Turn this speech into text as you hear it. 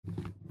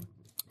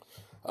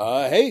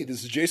Hey,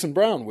 this is Jason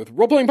Brown with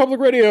Role Playing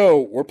Public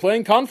Radio. We're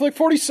playing Conflict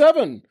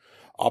 47,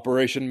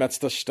 Operation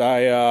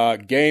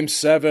Metstashaya, Game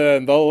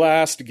 7, the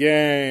last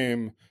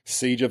game,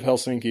 Siege of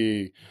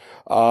Helsinki.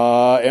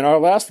 In our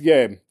last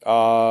game,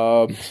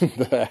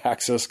 the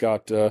Axis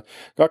got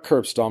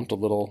curb stomped a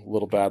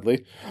little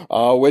badly,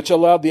 which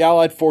allowed the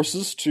Allied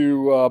forces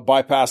to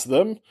bypass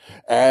them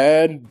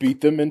and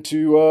beat them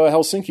into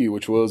Helsinki,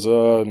 which was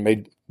a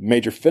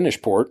major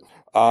Finnish port.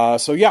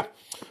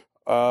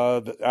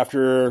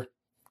 After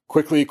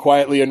quickly,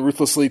 quietly, and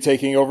ruthlessly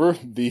taking over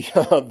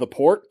the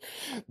port,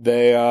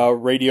 they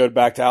radioed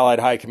back to Allied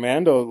High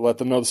Command to let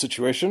them know the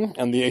situation,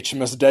 and the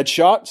HMS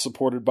Deadshot,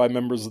 supported by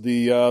members of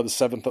the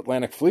 7th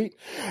Atlantic Fleet,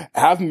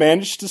 have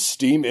managed to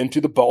steam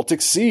into the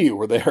Baltic Sea,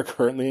 where they are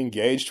currently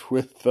engaged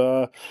with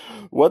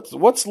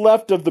what's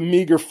left of the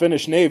meager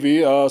Finnish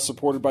Navy,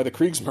 supported by the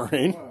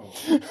Kriegsmarine.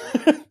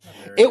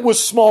 It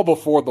was small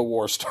before the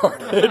war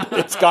started.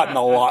 It's gotten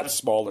a lot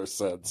smaller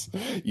since.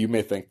 You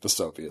may thank the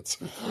Soviets.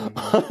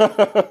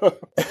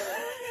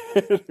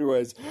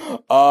 Anyways,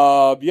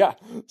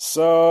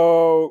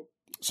 So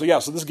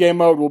this game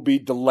mode will be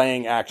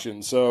delaying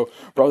action. So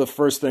probably the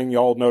first thing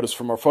y'all notice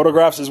from our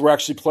photographs is we're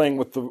actually playing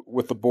with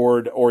the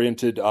board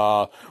oriented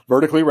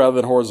vertically rather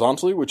than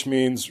horizontally, which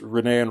means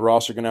Renee and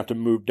Ross are going to have to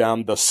move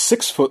down the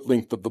 6-foot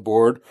length of the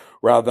board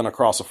rather than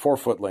across a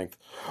 4-foot length.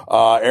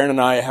 Aaron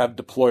and I have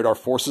deployed our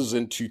forces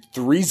into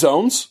 3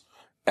 zones.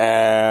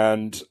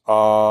 And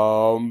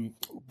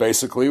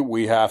basically,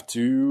 we have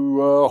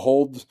to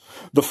hold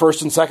the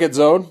first and second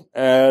zone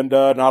and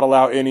not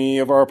allow any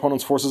of our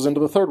opponent's forces into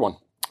the third one.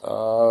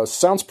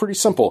 Sounds pretty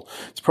simple.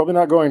 It's probably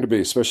not going to be,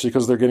 especially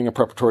because they're getting a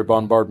preparatory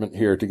bombardment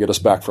here to get us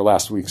back for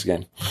last week's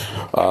game.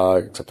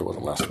 Except it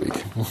wasn't last week.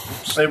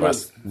 It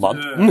was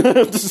month. Time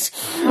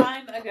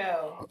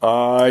ago.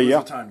 It was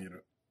a time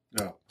unit.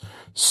 Yeah.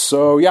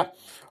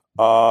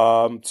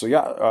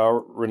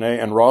 Renee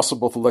and Ross are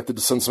both elected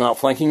to send some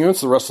outflanking units.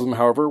 The rest of them,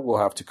 however, will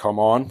have to come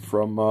on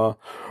from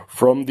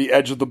the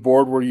edge of the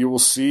board where you will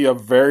see a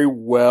very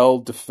well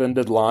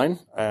defended line.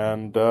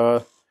 And,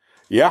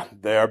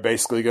 they are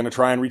basically going to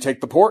try and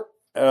retake the port,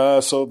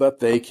 so that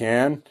they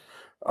can,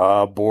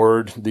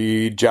 board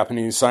the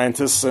Japanese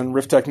scientists and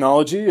Rift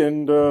technology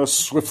and,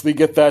 swiftly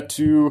get that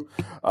to,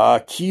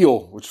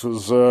 Kiel, which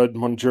was,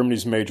 one of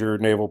Germany's major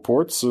naval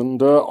ports,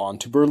 and, on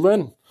to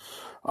Berlin.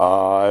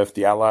 If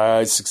the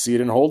Allies succeed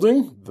in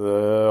holding,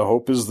 the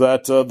hope is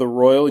that the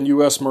Royal and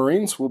U.S.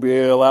 Marines will be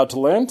allowed to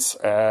land,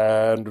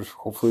 and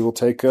hopefully we'll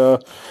take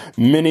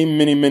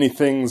many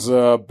things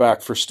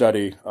back for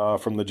study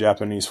from the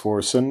Japanese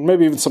force, and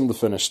maybe even some of the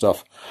Finnish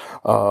stuff,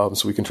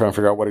 so we can try and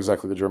figure out what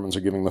exactly the Germans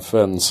are giving the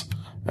Finns,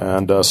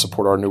 and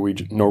support our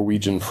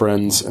Norwegian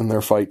friends in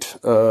their fight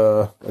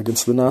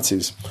against the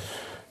Nazis.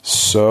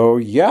 So,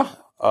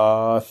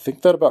 I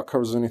think that about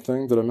covers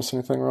anything. Did I miss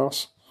anything,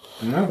 Ross?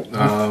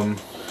 No.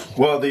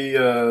 Well,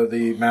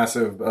 the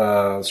massive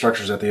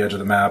structures at the edge of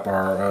the map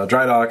are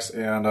dry docks,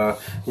 and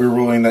we're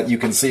ruling that you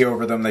can see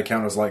over them. They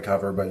count as light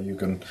cover, but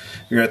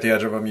you're at the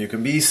edge of them. You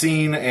can be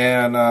seen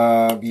and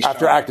be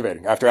after shot.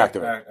 activating. After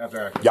activating.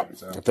 Yep.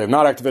 So. If they have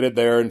not activated,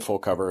 they're in full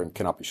cover and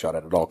cannot be shot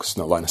at all because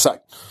no line of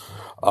sight.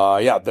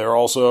 They're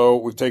also,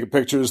 we've taken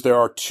pictures.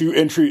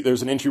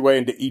 There's an entryway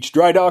into each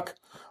dry dock.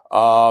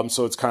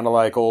 So it's kind of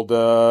like old,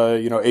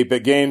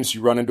 8-bit games.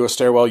 You run into a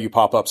stairwell, you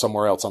pop up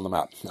somewhere else on the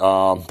map.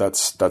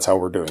 That's how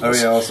we're doing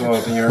this. Oh yeah, also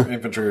your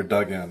infantry are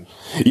dug in.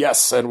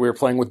 Yes, and we're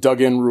playing with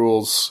dug-in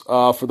rules.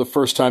 For the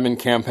first time in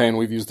campaign,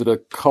 we've used it a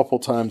couple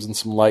times in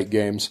some light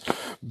games.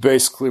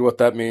 Basically what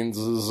that means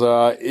is,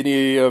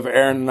 any of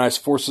Aaron and I's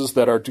forces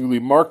that are duly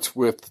marked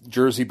with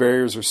Jersey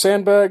barriers or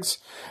sandbags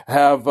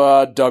have,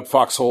 dug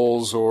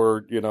foxholes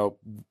or,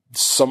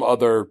 some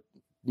other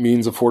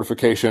means of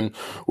fortification,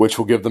 which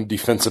will give them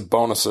defensive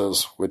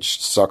bonuses, which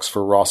sucks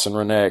for Ross and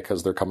Renee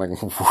because they're coming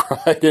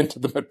right into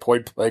the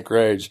midpoint blank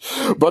range.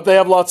 But they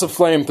have lots of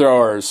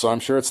flamethrowers, so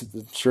I'm sure it's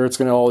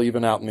going to all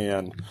even out in the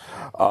end.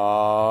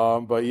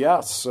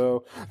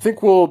 So I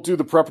think we'll do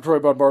the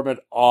preparatory bombardment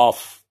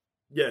off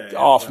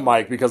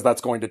mic because that's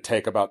going to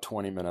take about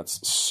 20 minutes.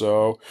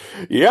 So,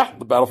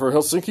 the battle for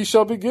Helsinki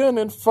shall begin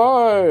in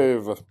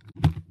 5.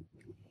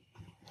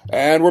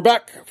 And we're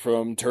back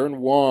from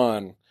turn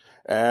 1.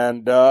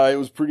 And it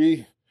was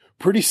pretty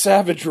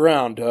savage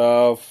round.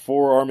 4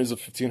 armies of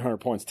 1,500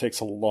 points takes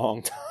a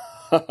long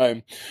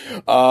time.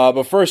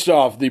 But first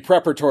off, the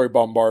preparatory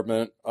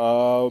bombardment,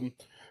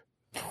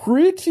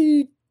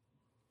 pretty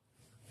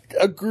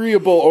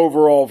agreeable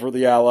overall for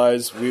the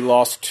Allies. We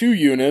lost 2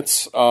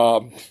 units.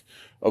 Of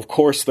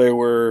course, they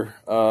were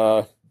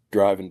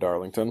driving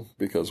Darlington,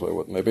 because why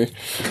wouldn't they be?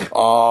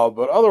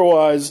 But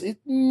otherwise, it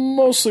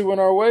mostly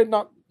went our way.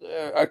 Not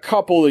a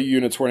couple of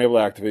units weren't able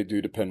to activate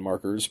due to pin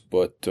markers,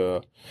 but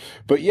so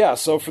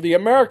for the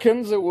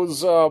Americans, it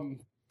was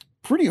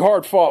pretty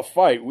hard fought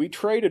fight. We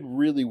traded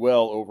really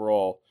well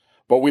overall,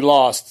 but we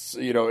lost,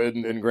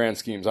 in grand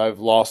schemes. I've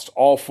lost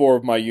all 4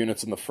 of my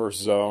units in the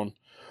first zone.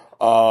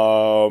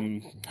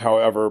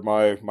 However,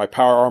 my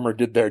power armor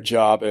did their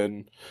job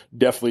and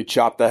definitely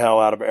chopped the hell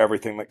out of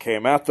everything that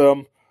came at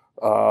them.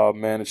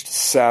 Managed to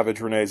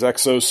savage Renee's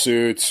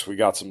exosuits. We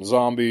got some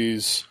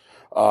zombies.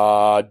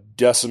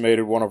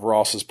 Decimated one of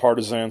Ross's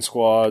partisan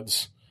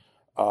squads.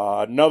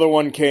 Another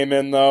one came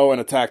in, though, and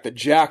attacked the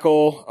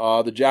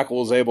Jackal. The Jackal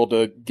was able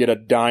to get a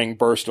dying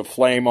burst of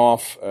flame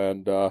off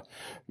and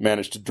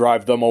managed to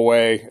drive them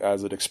away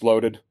as it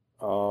exploded,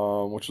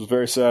 which was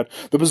very sad.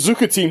 The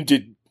Bazooka team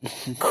did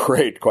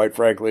great, quite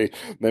frankly.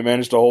 They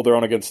managed to hold their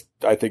own against,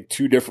 I think,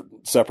 2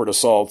 different separate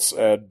assaults,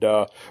 and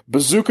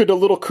bazookaed a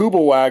little Kuba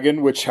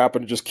wagon, which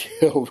happened to just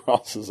kill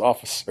Ross's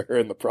officer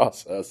in the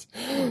process.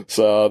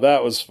 So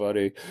that was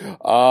funny.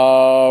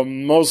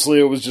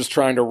 Mostly it was just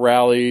trying to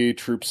rally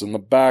troops in the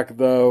back,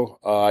 though.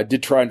 I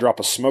did try and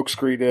drop a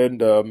smokescreen in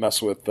to mess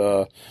with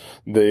the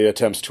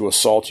attempts to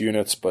assault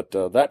units, but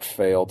that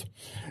failed.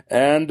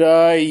 And,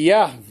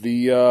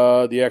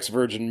 the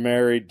ex-Virgin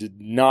Mary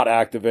did not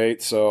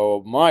activate,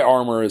 so my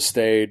armor has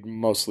stayed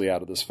mostly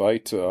out of this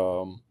fight.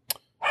 I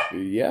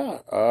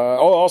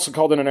also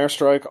called in an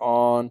airstrike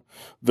on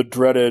the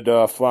dreaded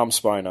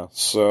Flamspina,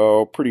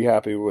 so pretty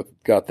happy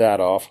got that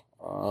off.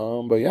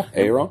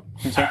 Aaron?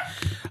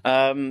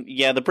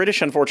 The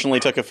British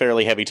unfortunately took a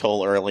fairly heavy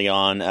toll early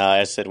on, as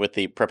I said, with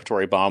the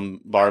preparatory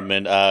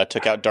bombardment,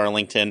 took out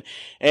Darlington,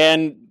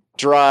 and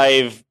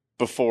Drive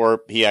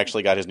before he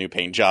actually got his new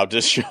paint job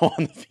to show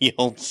on the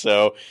field,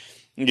 so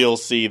you'll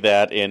see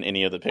that in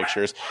any of the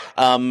pictures.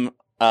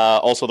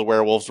 Also, the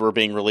werewolves were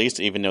being released,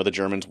 even though the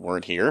Germans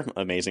weren't here,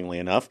 amazingly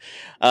enough.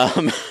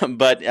 My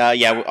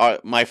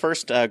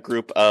first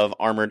group of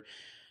armored,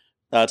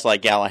 it's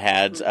like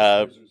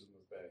Galahads,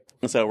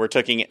 so we're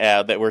taken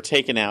out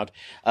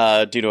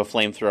due to a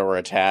flamethrower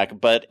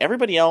attack, but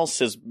everybody else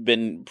has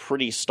been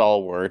pretty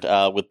stalwart,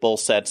 with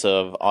both sets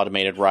of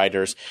automated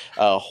riders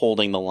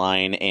holding the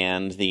line,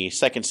 and the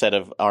second set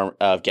of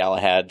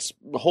Galahads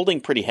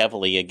holding pretty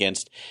heavily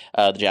against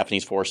the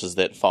Japanese forces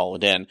that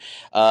followed in.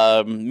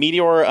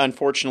 Meteor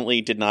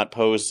unfortunately did not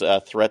pose a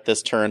threat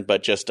this turn,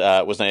 but just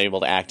was not able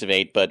to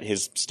activate, but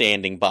is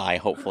standing by,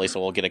 hopefully, so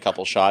we'll get a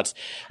couple shots.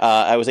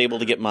 I was able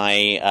to get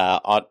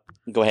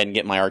go ahead and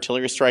get my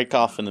artillery strike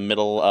off in the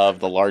middle of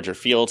the larger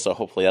field, so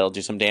hopefully that'll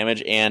do some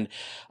damage. And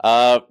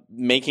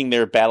making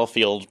their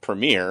battlefield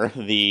premiere,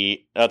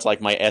 that's like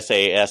my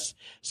SAS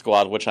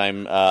squad, which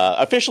I'm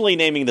officially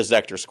naming the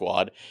Zector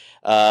squad,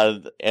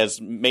 has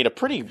made a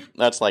pretty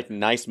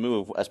nice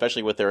move,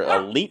 especially with their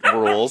elite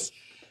rules.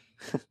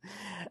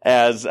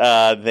 As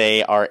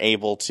they are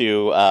able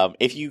to,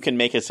 if you can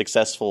make a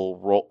successful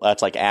roll,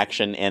 that's like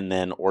action and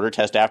then order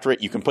test after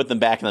it, you can put them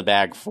back in the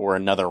bag for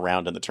another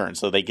round in the turn,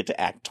 so they get to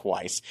act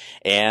twice.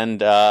 And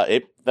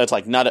that's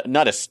like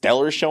not a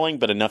stellar showing,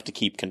 but enough to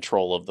keep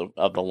control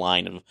of the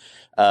line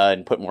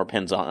and put more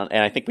pins on.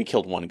 And I think we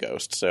killed one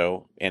ghost,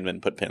 and then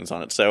put pins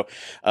on it. So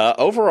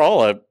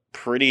overall, a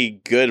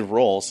pretty good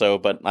roll. So,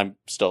 but I'm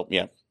still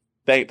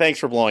thanks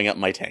for blowing up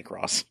my tank,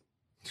 Ross.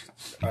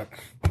 You're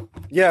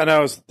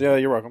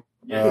welcome.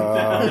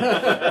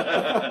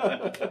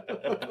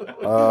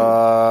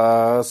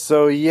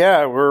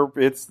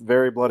 It's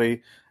very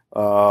bloody,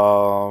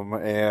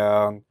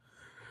 and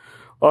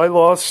I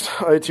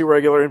had 2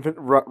 regular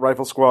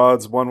rifle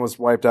squads. One was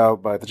wiped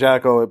out by the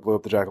Jackal. It blew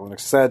up the Jackal in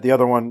its head. The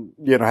other one,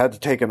 had to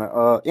take an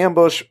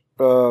ambush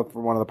for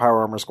one of the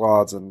power armor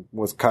squads and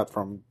was cut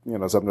from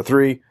 7 to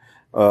 3.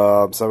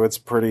 So it's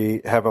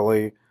pretty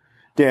heavily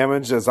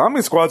damaged. The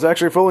zombie squad's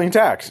actually fully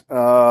intact,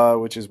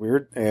 which is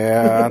weird.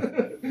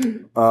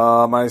 And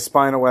my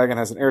Spina wagon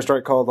has an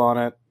airstrike called on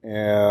it,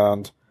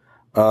 and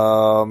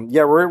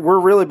we're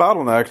really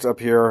bottlenecked up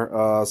here.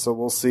 So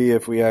we'll see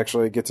if we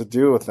actually get to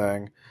do a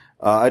thing.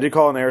 I did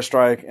call an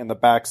airstrike in the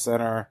back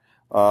center.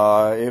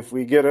 If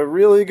we get a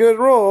really good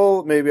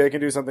roll, maybe I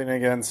can do something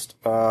against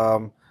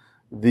the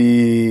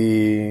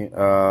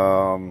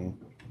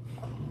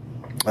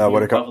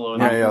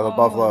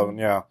Buffalo,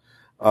 yeah.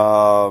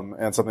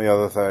 And some of the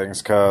other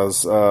things,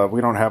 because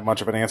we don't have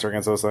much of an answer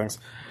against those things.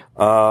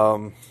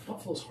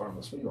 Buffalo's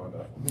harmless. What are you on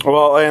about?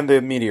 Well, and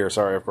the Meteor,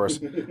 sorry, of course.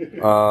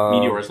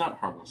 Meteor is not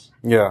harmless.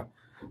 Yeah.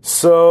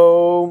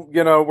 So,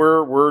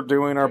 we're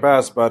doing our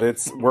best, but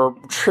we're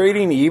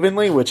trading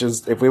evenly, which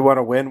is, if we want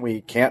to win,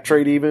 we can't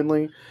trade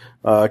evenly,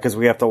 because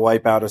we have to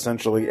wipe out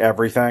essentially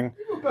everything.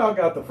 You about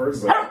got the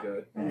first zone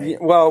good.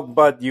 Well,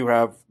 but you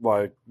have,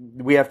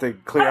 we have to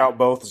clear out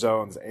both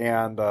zones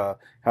and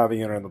have a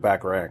unit in the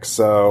back ranks.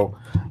 So,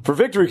 for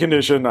victory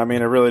condition, it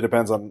really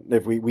depends on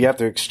if we have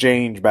to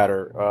exchange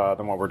better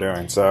than what we're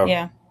doing. So,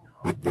 Yeah.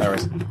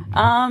 Anyways.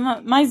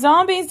 My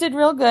zombies did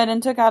real good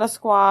and took out a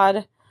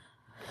squad.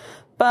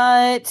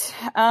 But,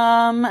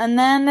 and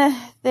then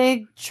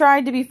they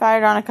tried to be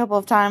fired on a couple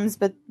of times,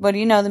 but what do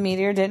you know, the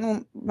Meteor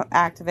didn't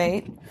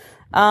activate.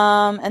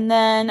 And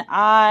then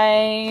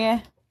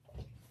I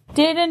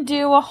didn't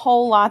do a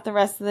whole lot the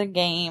rest of the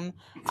game.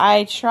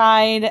 I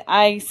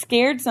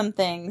scared some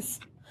things.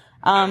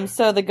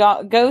 So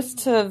the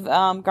ghosts have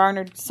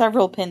garnered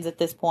several pins at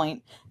this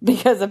point,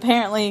 because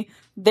apparently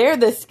they're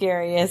the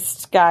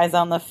scariest guys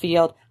on the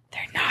field.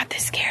 They're not the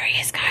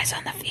scariest guys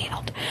on the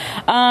field.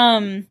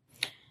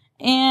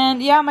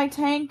 And yeah, my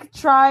tank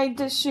tried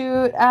to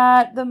shoot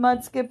at the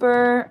mud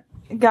skipper,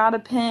 got a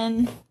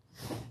pin.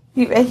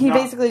 He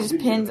basically just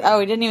pins. Oh,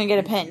 he didn't even get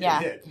a pin.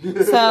 Yeah.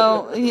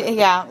 So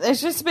yeah,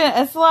 it's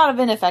a lot of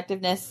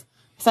ineffectiveness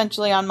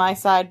essentially on my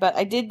side, but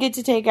I did get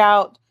to take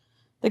out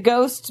the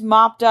ghost.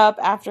 Mopped up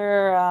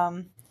after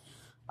a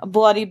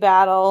bloody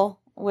battle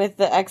with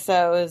the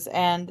Exos,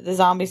 and the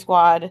zombie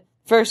squad,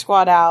 first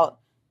squad out,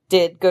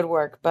 did good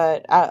work.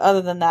 But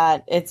other than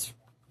that, it's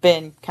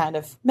been kind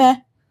of meh.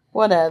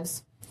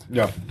 Whatevs.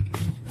 Yeah.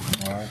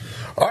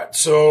 All right,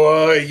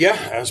 so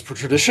as per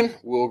tradition,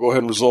 we'll go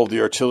ahead and resolve the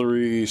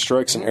artillery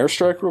strikes and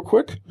airstrike real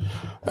quick,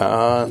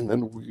 and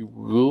then we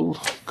will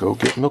go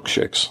get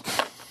milkshakes.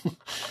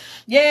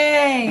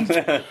 Yay!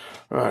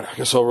 All right, I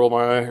guess I'll roll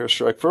my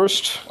airstrike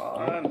first.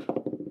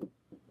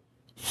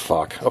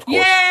 Fuck, of course.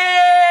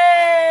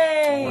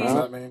 Yay! What does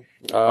that mean?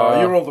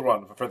 You rolled the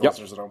one for the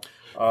listeners at home.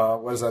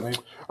 What does that mean?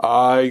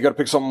 You got to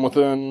pick something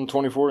within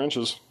 24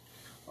 inches.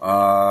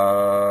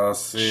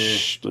 See.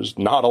 There's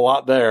not a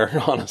lot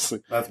there,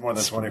 honestly. That's more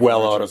than 24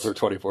 well inches. out of their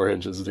 24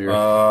 inches, dear.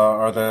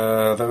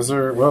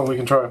 Well, we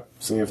can try.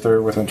 See if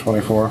they're within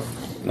 24.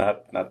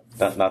 Not the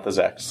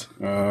Zex.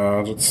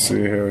 Let's see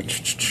here.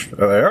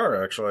 Oh, they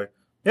are, actually.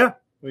 Yeah,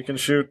 we can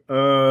shoot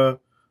the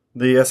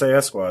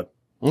SAS squad.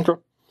 Okay.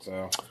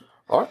 So.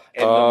 All right.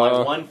 And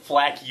my one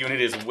flak unit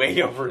is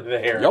way over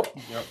there. Yep.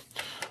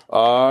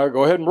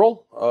 Go ahead and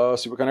roll.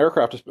 See what kind of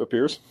aircraft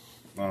appears.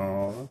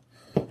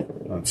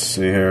 Let's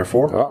see here.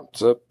 4.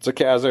 It's a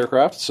CAS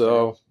aircraft,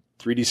 so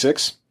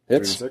 3d6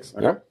 hits. 3d6,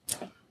 okay.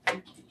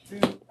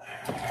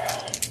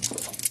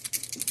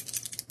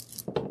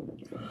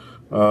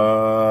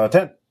 Yeah.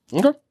 10.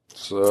 Okay.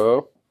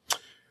 So,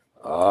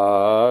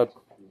 roll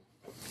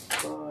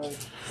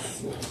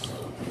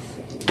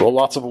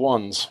lots of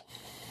ones.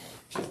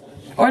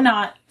 Or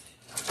not.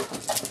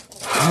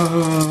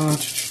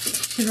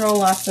 Should roll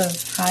lots of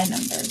high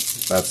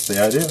numbers. That's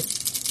the idea.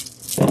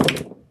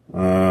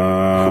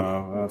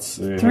 Let's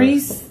see. 2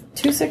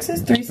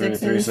 sixes? 3 sixes?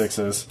 3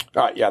 6s.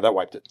 All right, yeah, that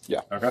wiped it.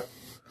 Yeah. Okay.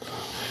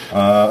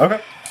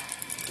 Okay.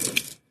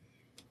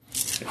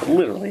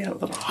 Literally out of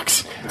the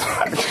box.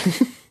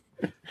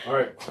 All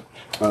right.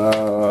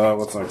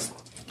 What's next?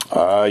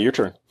 Your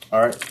turn.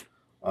 All right.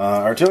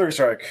 Artillery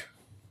strike.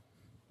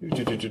 4.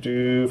 Goes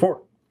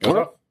Okay.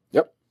 off.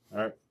 Yep. All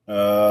right.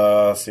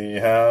 See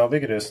how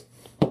big it is.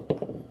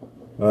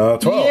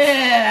 12.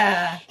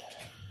 Yeah!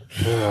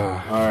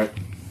 All right.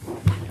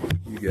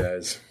 You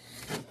guys.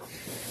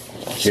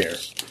 Here.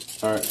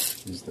 All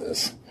right. Use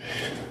this.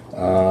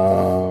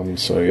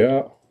 So,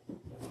 yeah.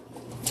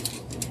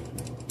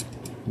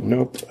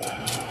 Nope.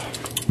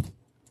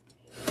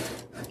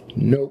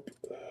 Nope.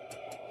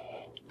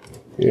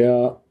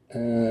 Yeah,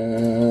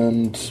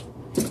 and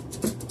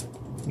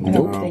I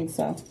don't think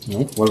so.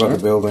 nope. What about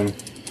the building?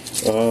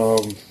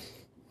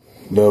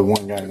 The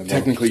one guy in the middle.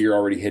 Technically, you're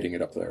already hitting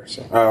it up there.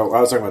 So Oh,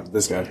 I was talking about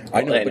this guy.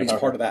 I know, Okay. but he's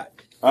part of that.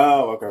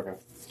 Oh, okay.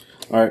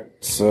 All right,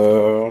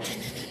 so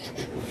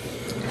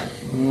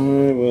I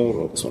will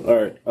roll this one. All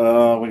right,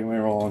 what do we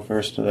roll on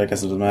first? I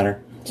guess it doesn't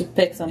matter. Just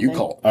pick something. You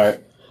call. All right,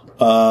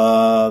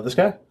 this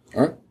guy.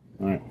 All right.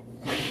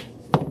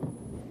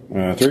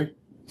 3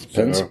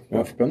 Pins. So,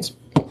 One for pins.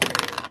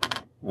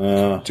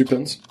 2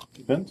 pins.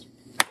 pins.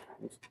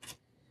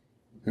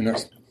 Who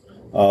next?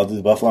 I'll do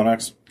the buffalo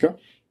next. Okay.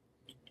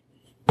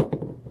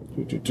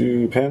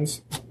 2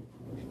 pins.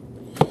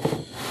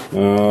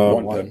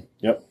 One pin.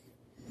 Yep.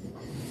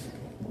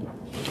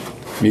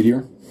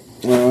 Meteor.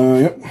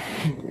 Yep.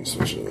 Let me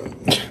switch it up.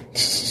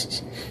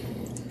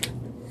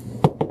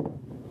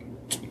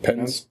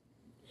 Pins.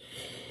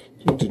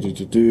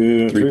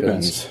 3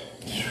 pins.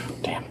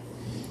 Damn.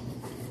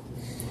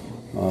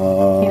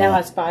 He now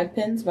has 5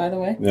 pins, by the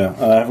way.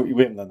 Yeah, we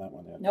haven't done that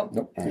one yet. Nope.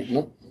 Nope. All right.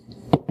 Nope.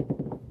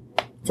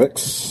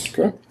 6.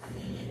 Okay.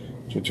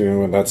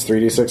 2, that's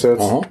 3d6 hits.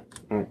 Uh-huh.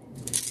 Alright.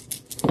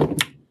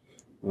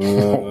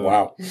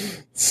 Wow.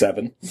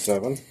 7.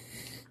 7.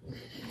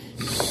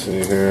 Let's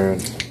see here.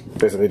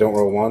 Basically, don't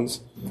roll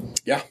ones.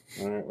 Yeah.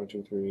 Alright, 1,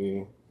 2,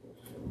 3,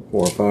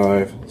 4,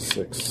 5,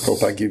 6.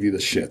 Hope I give you the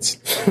shits.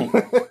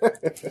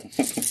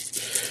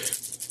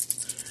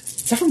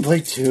 Is that from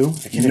Blade 2?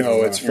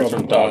 No, it's from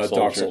from Dog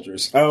Dog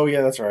Soldiers. Oh,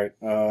 yeah, that's right.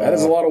 That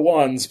is a lot of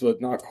ones,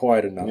 but not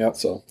quite enough. Yep.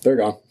 So they're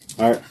gone.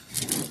 Alright.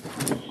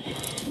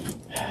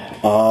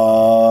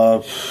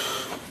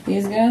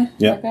 These guys?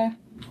 Yeah. Okay.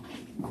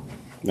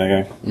 That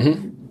guy.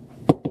 Mm-hmm.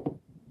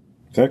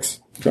 6.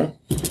 Okay.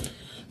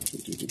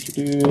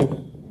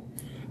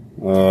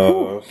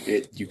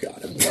 You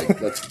got him.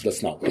 Like,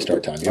 let's not waste our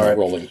time. You're All right.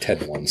 rolling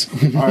 10 ones.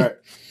 Alright.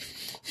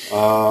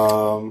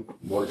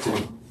 Mortar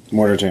team.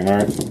 Mortar team,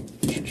 alright.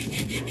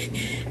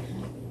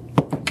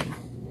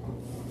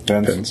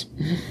 Pins.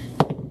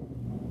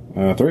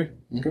 3.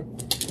 Okay.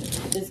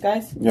 These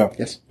guys? Yeah.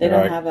 Yes. They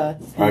don't Alright. have a...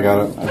 I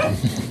got it.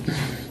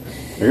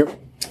 There you go.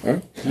 All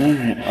right.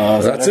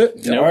 That's it.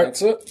 Yeah, Nope.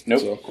 that's it. Nope.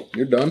 So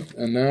you're done,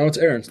 and now it's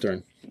Aaron's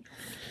turn.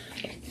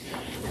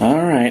 All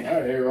right.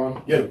 All right,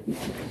 Aaron. Yeah.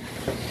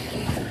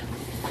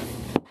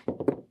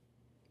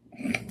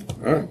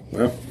 All right.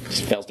 Well,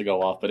 Just fails to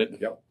go off, but it.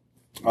 yep.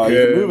 You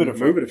can move it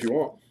move it if you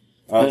want.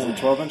 Is it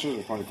 12 inches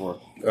or 24?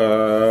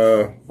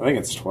 I think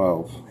it's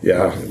 12.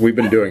 Yeah, we've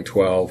been doing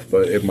 12,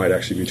 but it might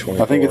actually be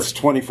 24. I think it's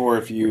 24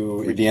 if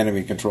the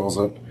enemy controls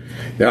it.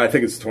 Yeah, I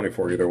think it's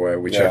 24 either way.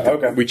 We checked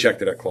it. We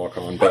checked it at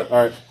ClawCon, but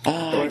All right.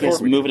 I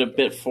guess move it a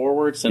bit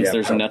forward since Yeah.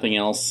 there's nothing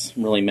else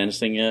really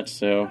menacing it.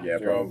 So yeah,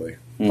 probably.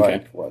 okay.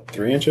 Like, what,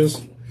 3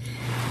 inches?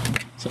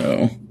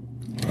 So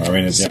I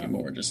mean, it's...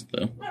 more just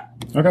the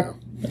Okay.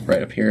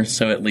 right up here.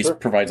 So at least Sure.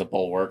 provides a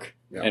bulwark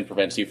Yeah. and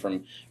prevents you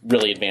from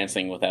really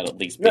advancing without at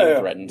least being Yeah.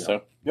 threatened.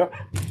 So Yep.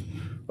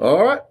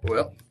 All right.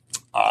 Well,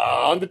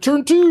 on to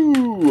turn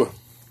 2.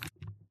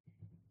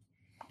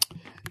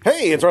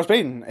 Hey, it's Ross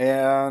Payton,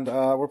 and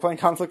we're playing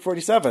Conflict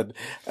 47.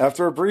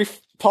 After a brief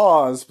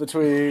pause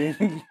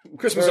between...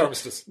 Christmas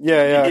armistice.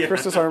 Yeah,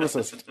 Christmas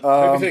Armistice.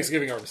 Happy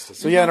Thanksgiving armistice.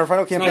 So yeah, in our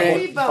final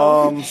campaign,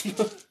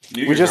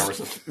 we just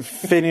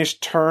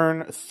finished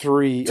turn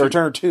 3, or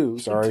turn 2,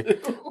 sorry.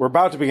 We're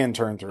about to begin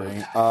turn 3.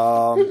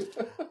 So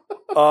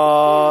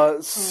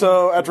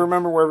I have to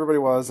remember where everybody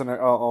was and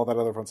all that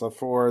other fun stuff.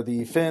 For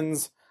the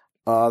Finns,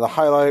 the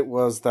highlight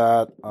was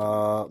that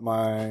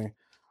my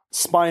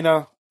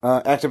Spina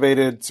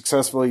activated,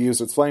 successfully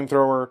used its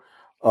flamethrower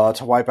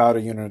to wipe out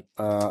a unit,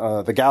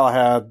 the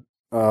Galahad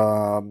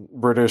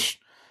British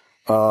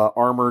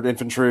armored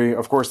infantry.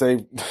 Of course,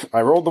 I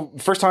rolled the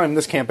first time in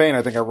this campaign.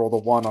 I think I rolled a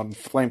 1 on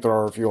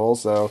flamethrower fuel,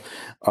 so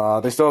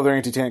they still have their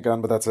anti-tank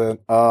gun, but that's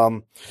it.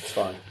 It's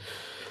fine.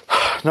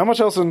 Not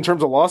much else in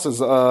terms of losses.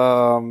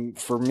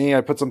 For me,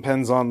 I put some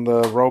pins on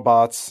the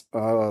robots,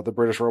 the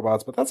British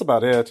robots, but that's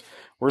about it.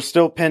 We're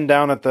still pinned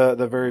down at the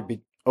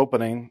very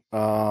opening.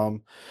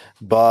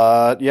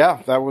 But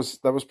yeah, that was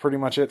pretty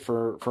much it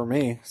for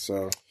me.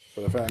 So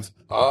for the fans.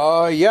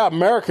 Yeah,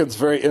 Americans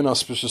very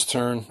inauspicious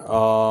turn.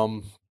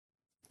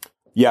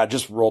 Yeah,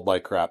 just rolled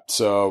like crap.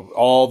 So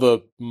all the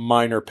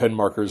minor pin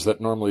markers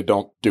that normally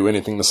don't do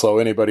anything to slow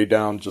anybody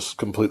down just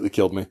completely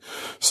killed me.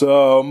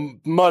 So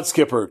Mud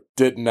Skipper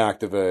didn't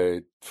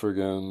activate.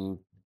 Friggin'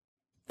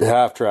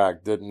 Half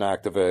Track didn't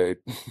activate.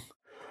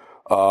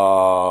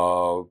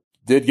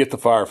 Did get the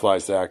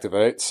Fireflies to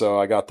activate, so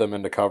I got them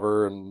into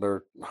cover and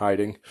they're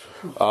hiding.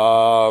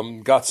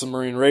 Got some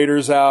Marine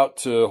Raiders out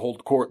to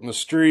hold court in the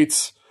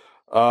streets.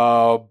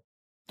 All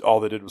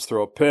they did was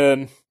throw a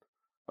pin.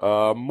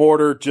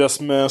 Mortar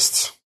just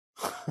missed.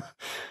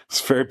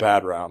 It's a very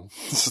bad round.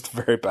 It's just a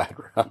very bad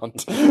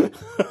round.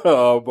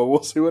 But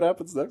we'll see what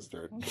happens next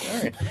turn. all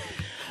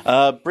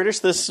right. British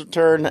this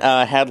turn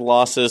had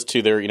losses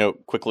to their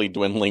quickly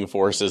dwindling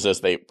forces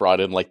as they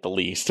brought in like the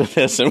least of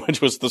this, which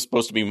was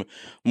supposed to be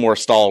more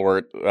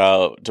stalwart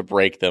to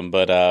break them.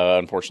 But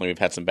unfortunately, we've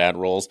had some bad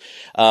rolls.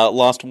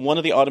 Lost one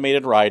of the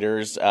automated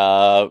riders.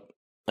 And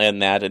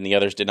the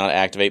others did not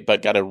activate,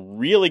 but got a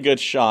really good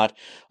shot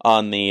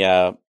on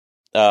the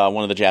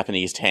one of the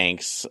Japanese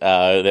tanks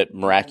that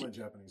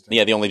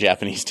the only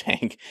Japanese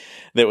tank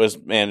that was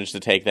managed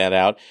to take that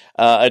out.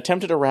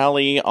 Attempted a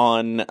rally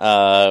on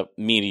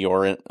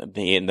Meteor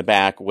in the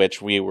back, which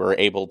we were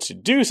able to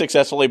do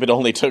successfully, but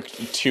only took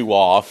 2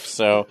 off.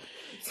 So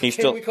he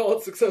still. Can we call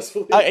it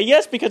successfully?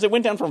 Yes, because it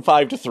went down from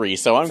 5 to 3.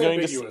 So I'm going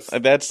ambiguous. to.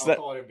 That's I'll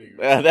call it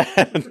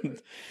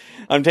ambiguous.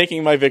 I'm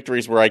taking my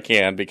victories where I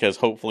can because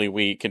hopefully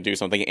we can do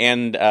something.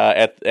 And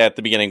at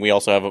the beginning, we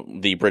also have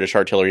the British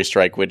artillery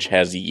strike, which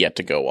has yet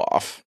to go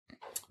off.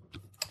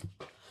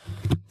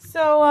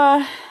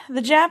 So,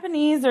 the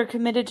Japanese are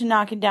committed to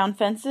knocking down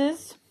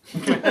fences. So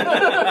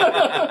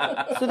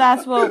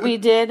that's what we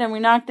did, and we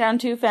knocked down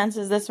 2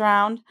 fences this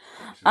round.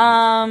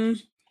 Yeah,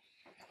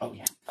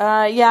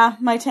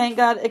 my tank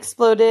got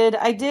exploded.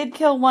 I did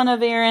kill one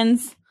of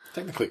Aaron's.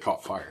 Technically it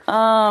caught fire.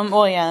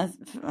 Well, yeah,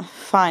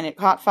 fine, it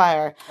caught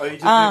fire. Oh, you did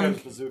take out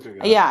the bazooka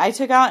gun. Yeah, I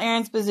took out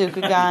Aaron's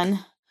bazooka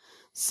gun.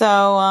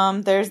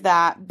 So, there's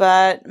that.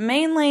 But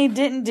mainly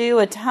didn't do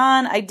a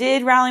ton. I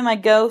did rally my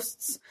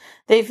ghosts.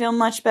 They feel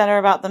much better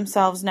about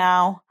themselves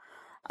now.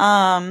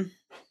 Unlike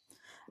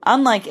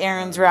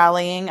Aaron's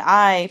rallying,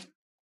 I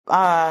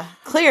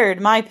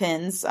cleared my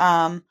pins.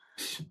 I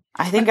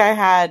think I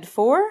had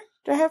 4.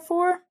 Did I have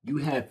 4? You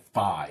had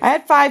 5. I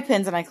had 5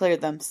 pins and I cleared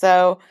them.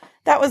 So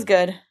that was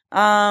good.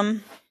 Yeah.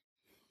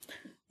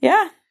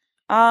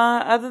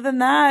 Other than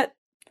that,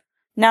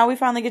 now we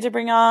finally get to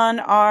bring on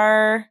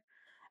our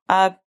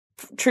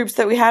troops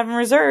that we have in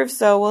reserve.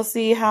 So we'll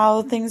see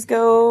how things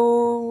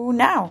go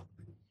now.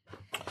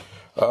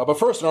 But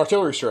first, an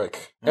artillery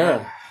strike.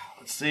 Aaron.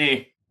 Let's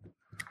see.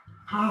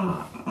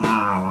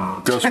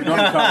 Ghost, we don't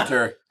have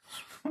commentary.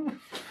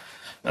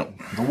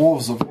 The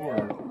Wolves of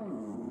War.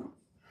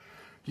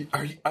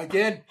 Are you,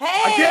 again?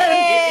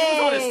 Hey!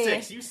 It was on a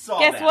 6. You saw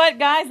Guess that. what,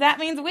 guys? That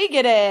means we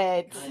get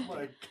it. Oh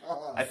my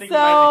god. I think So-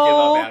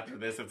 we might have to give up after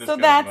this if this So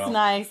goes that's well.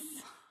 nice.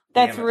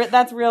 That's Damn it.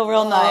 that's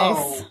real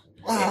nice.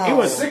 Wow. It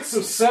was 6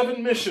 of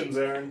 7 missions,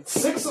 Aaron.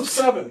 6 of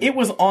 7. It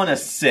was on a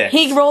 6.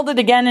 He rolled it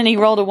again and he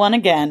rolled a 1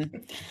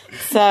 again.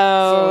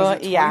 So,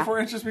 is it yeah. 24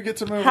 inches we get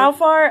to move? How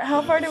far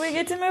do we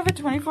get to move it?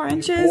 24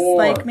 inches? 24.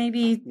 Like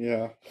maybe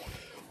Yeah.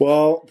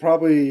 Well,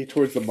 probably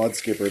towards the Mud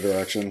Skipper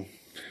direction.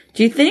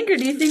 Do you think, or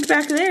do you think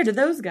back there to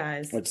those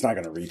guys? It's not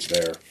going to reach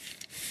there.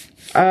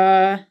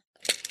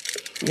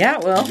 Yeah,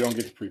 well. You don't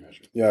get the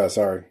pre-measure. Yeah,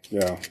 sorry.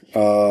 Yeah.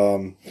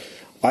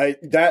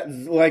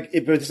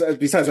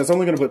 Besides, that's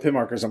only going to put pin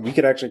markers on. We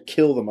could actually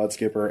kill the Mud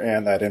Skipper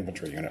and that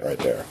infantry unit right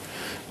there.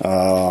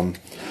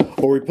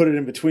 Or we put it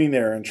in between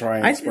there and try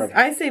and spread.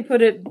 I say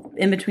put it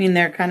in between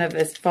there, kind of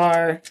as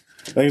far.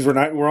 Things we're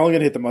only going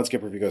to hit the Mud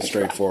Skipper if you go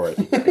straight for it.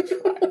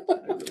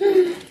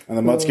 And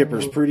the Mud Skipper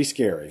is pretty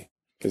scary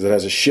because it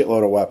has a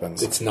shitload of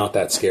weapons. It's not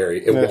that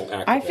scary. It won't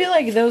activate. I feel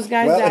like those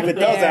guys Well, back if it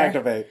there. does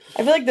activate.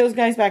 I feel like those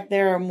guys back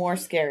there are more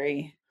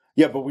scary.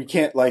 Yeah, but we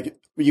can't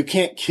you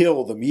can't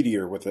kill the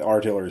meteor with the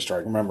artillery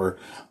strike. Remember,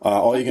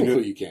 all you can do.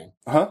 You can.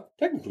 Huh?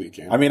 Technically, you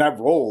can. I mean, I've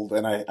rolled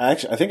and I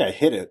think I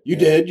hit it. You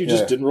did. You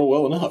just didn't roll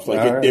well enough.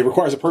 Right. It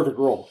requires a perfect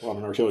roll on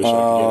an artillery strike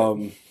to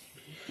get it.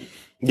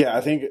 Yeah,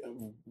 I think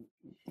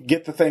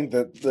get the thing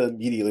that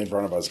immediately in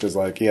front of us because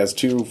he has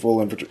 2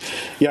 full infantry.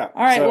 Yeah.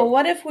 All right. Well,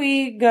 what if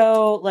we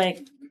go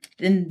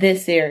in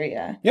this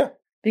area? Yeah.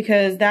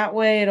 Because that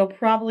way it'll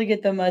probably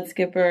get the Mud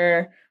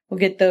Skipper. We'll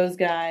get those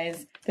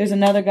guys. There's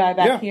another guy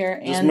back here,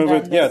 just and move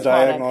then it. the Yeah, spot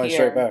up diagonally here.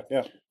 straight back.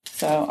 Yeah.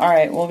 So, all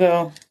right, we'll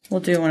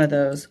do one of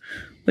those,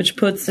 which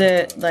puts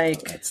it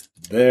That's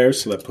there,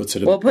 so that puts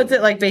it. puts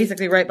it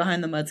basically right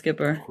behind the Mud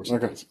Skipper. Of course.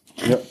 Okay.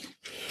 Yep.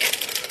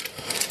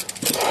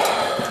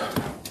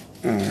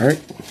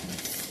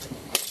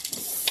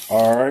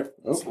 All right.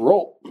 Oh,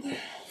 roll. Do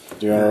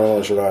you want to roll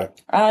or should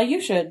I? You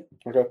should.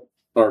 Okay.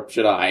 Or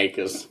should I?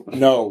 Because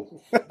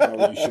No,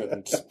 you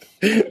shouldn't.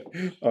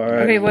 All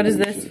right. Okay, what is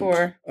this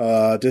for?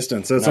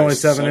 Distance. So it's Nice. only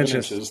 7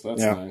 inches.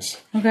 That's Yeah.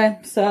 nice. Okay,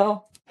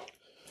 so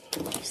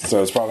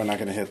So it's probably not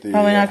going to hit the.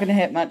 probably not going to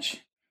hit much.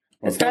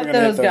 It's probably got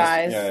gonna hit those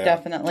guys, Yeah, yeah.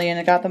 definitely, and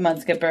it got the Mud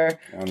Skipper,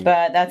 Um,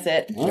 but that's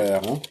it. Yeah.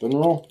 Well, then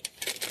roll.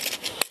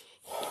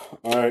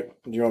 All right.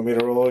 Do you want me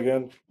to roll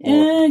again?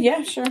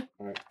 Yeah, sure.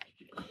 What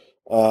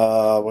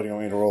do you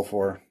want me to roll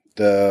for?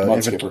 The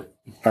Mud Skipper.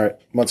 All right.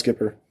 Mud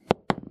Skipper.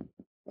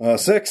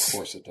 6. Of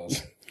course it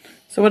does.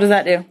 So what does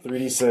that do?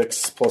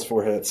 3d6 plus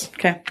 4 hits.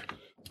 Okay.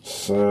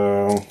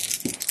 So.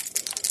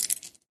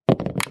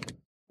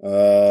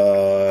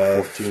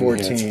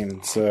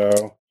 14.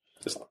 So.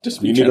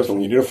 just be You need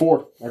gentle. a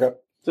 4. Okay.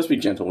 Just be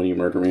gentle when you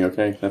murder me,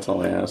 okay? That's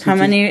all I ask. How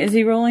many is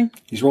he rolling?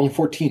 He's rolling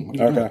 14. What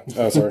are you Okay.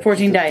 Oh, sorry.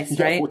 14 dice, doing? You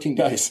got right? 14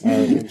 dice. How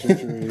many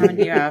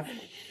do you have?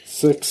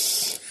 6.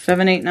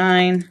 7, 8,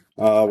 9.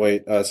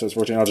 Wait. So it's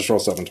 14. I'll just roll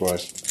 7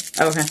 twice.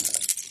 Okay.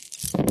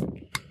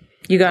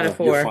 You got a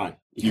 4. You're fine.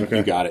 You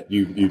got it.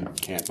 You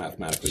can't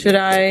mathematically. Should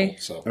I-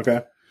 So,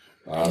 Okay.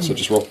 so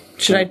just roll.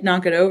 Should I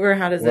knock it over?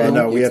 How does Well, it?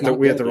 no, we it's have to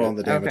not dead roll yet. on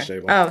the damage Okay.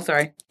 table. Oh,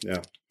 sorry. Yeah.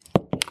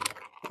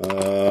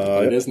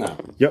 It is now.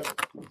 Yep.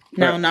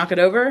 Now knock it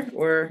over,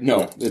 or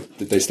No,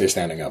 they stay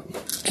standing up.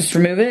 just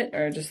remove it,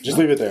 or just Just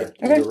leave it there.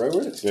 Okay. Leave it right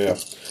where it is. Yeah.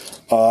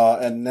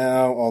 And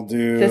now I'll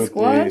do The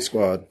squad? the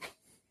squad.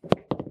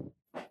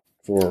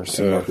 4.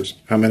 So markers.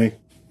 how many?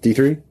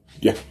 D3?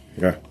 Yeah.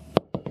 Okay.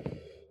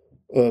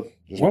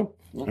 Just one.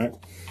 All right.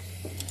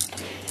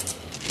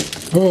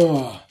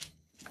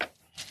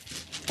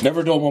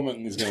 Never a dull moment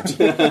in these games.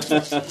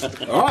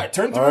 All right,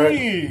 turn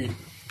 3.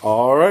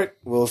 All right.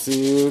 We'll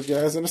see you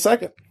guys in a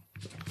second.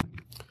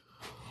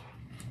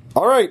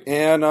 All right.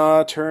 And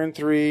turn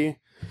 3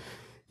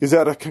 is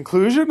at a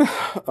conclusion.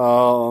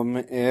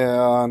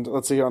 And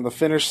let's see, on the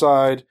finish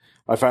side,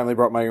 I finally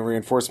brought my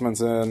reinforcements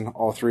in.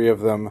 All 3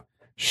 of them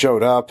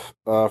showed up.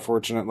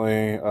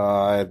 Fortunately,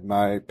 I had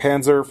my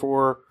Panzer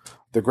for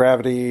the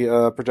gravity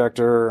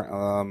projector,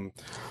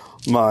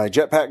 my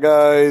jetpack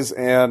guys,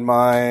 and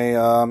my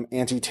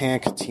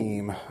anti-tank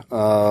team.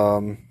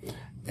 I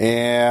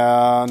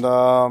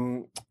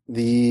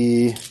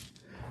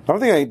don't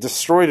think I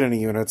destroyed any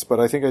units, but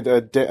I think I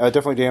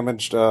definitely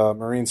damaged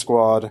Marine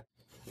Squad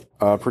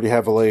pretty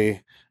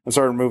heavily and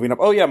started moving up.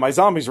 Oh yeah, my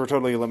zombies were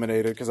totally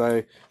eliminated because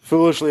I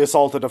foolishly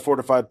assaulted a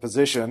fortified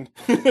position.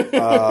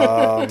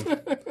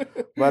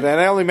 But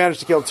I only managed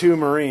to kill 2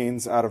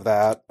 Marines out of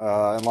that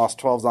and lost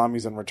 12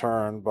 zombies in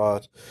return.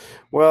 But,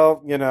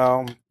 well,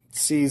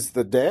 seize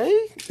the day.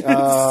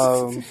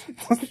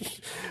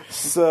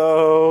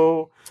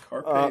 So...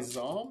 Carpe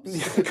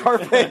Zoms?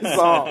 Carpe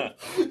Zom.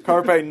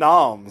 Carpe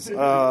Noms.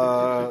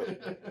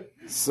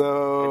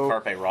 So...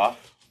 Carpe Roth.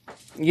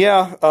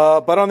 Yeah,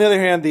 but on the other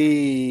hand,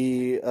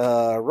 the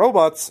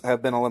robots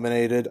have been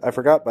eliminated. I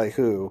forgot by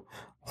who.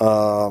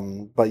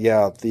 But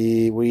yeah,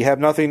 we have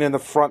nothing in the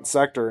front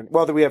sector.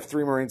 Well, we have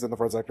 3 Marines in the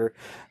front sector.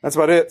 That's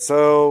about it.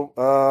 So,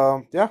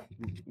 yeah,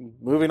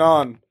 moving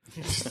on.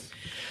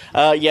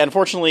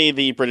 Unfortunately,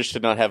 the British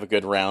did not have a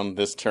good round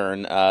this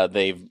turn.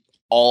 They've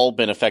all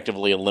been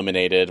effectively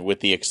eliminated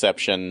with the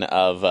exception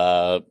of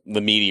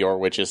the Meteor,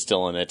 which is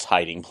still in its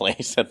hiding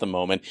place at the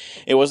moment.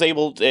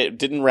 It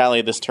didn't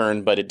rally this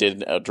turn, but it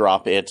did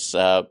drop its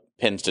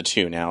pins to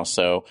 2 now.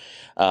 So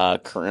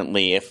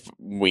currently, if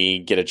we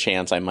get a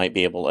chance, I might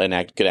be able to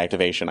enact good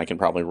activation. I can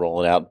probably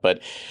roll it out.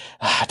 But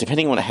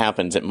depending on what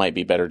happens, it might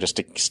be better just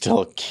to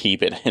still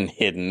keep it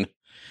hidden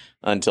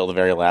until the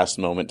very last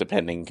moment,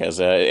 depending, because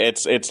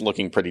it's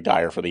looking pretty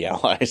dire for the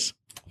Allies.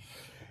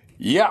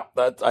 Yeah,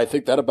 I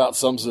think that about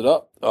sums it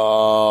up.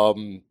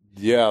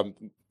 Yeah,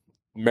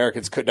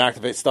 Americans couldn't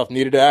activate stuff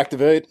needed to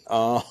activate.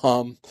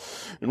 And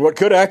what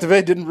could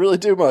activate didn't really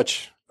do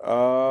much.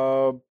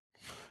 Yeah,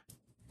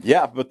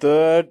 but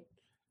the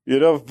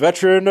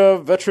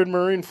veteran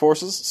Marine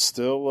forces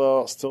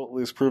still at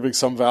least proving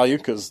some value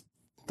because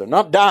they're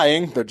not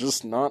dying; they're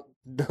just not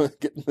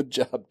getting the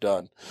job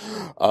done.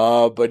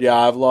 But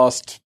yeah, I've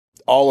lost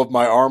all of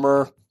my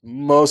armor,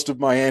 most of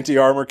my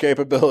anti-armor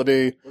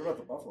capability. What about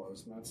the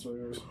buffaloes? Not still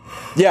yours?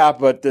 Yeah,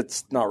 but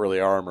it's not really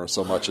armor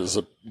so much as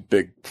a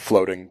big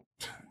floating.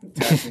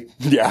 Taxi.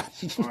 Yeah.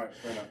 All right,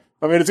 fair enough.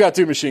 I mean, it's got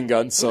 2 machine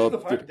guns, so. Are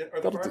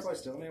the Fireflies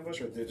still in the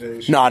ambush, or did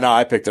they? No,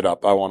 I picked it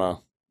up. I want to.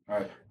 All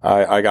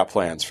right. I got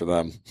plans for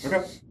them.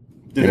 Okay.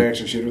 Did they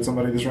actually shoot at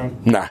somebody this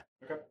round? Nah.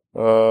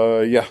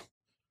 Okay. Yeah.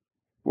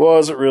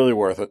 Wasn't really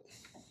worth it.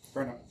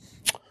 Fair enough.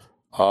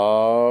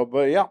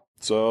 But yeah.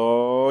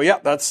 So yeah,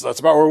 that's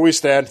about where we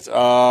stand.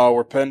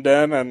 We're pinned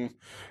in and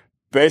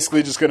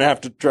basically just gonna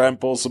have to try and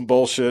pull some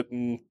bullshit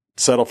and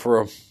settle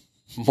for a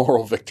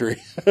moral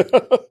victory.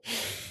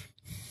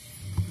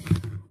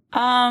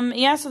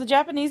 Yeah, so the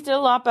Japanese did a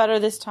lot better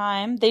this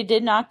time. They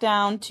did knock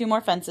down 2 more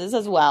fences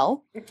as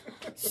well.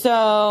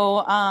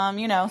 So,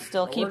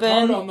 still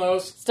keeping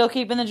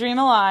the dream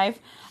alive.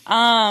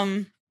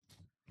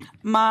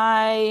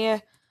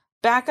 My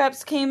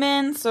backups came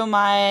in, so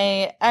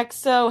my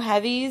Exo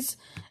heavies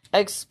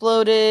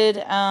exploded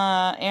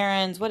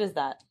Aaron's, what is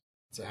that?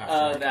 It's a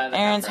half track.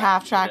 Aaron's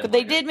half track. But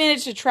they did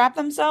manage to trap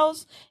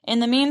themselves in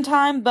the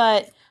meantime,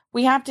 but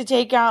we have to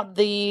take out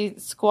the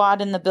squad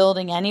in the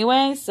building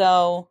anyway,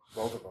 so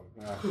Both of them.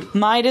 Yeah.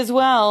 might as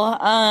well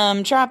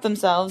trap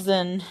themselves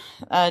and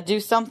do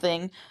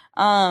something.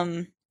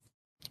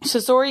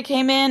 Sasori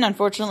came in.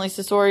 Unfortunately,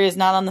 Sasori is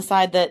not on the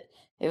side that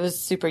it was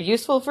super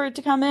useful for it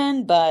to come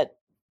in, but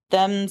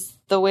them's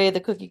the way the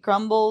cookie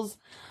crumbles.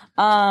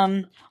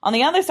 On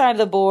the other side of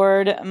the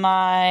board,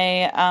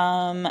 my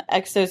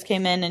Exos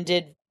came in and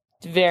did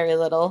very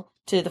little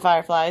to the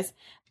Fireflies,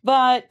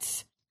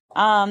 but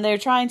they're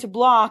trying to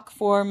block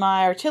for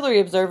my artillery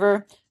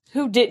observer,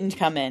 who didn't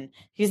come in.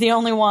 He's the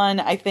only one,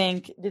 I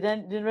think. Did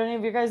any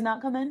of you guys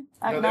not come in?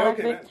 No, Not they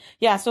activate?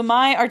 Yeah, so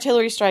my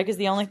artillery strike is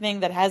the only thing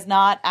that has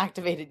not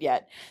activated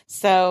yet.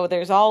 So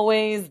there's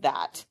always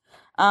that.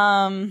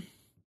 And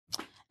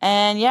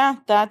yeah,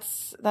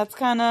 that's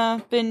kind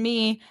of been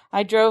me.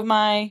 I drove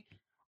my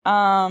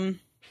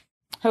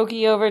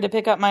Hokie over to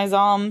pick up my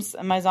Zoms,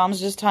 and my Zoms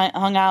just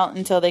hung out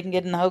until they can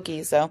get in the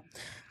Hokie. So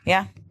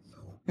yeah,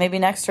 maybe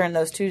next turn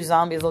those 2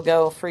 zombies will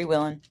go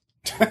freewheeling.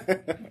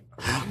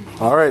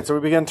 All right, so we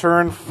begin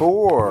turn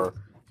 4.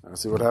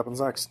 Let's see what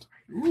happens next.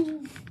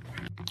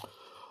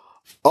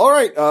 All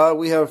right,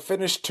 we have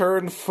finished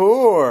turn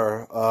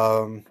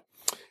 4.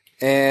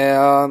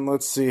 And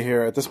let's see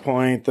here. At this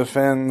point, the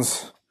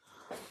Finns...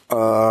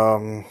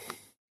 I've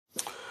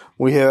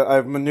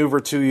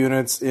maneuvered 2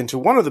 units into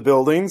one of the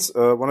buildings,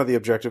 one of the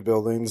objective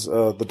buildings,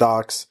 the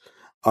docks.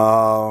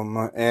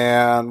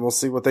 And we'll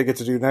see what they get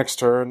to do next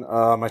turn.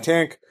 My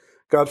tank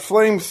got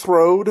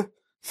flame-throwed.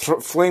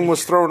 Flame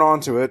was thrown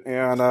onto it,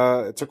 and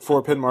it took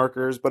 4 pin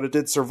markers, but it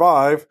did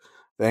survive,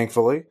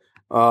 thankfully.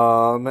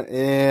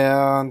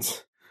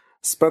 And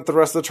spent the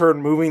rest of the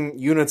turn moving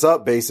units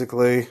up,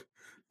 basically.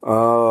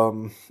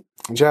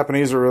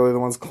 Japanese are really the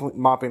ones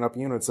mopping up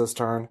units this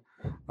turn.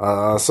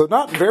 So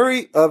not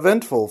very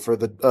eventful for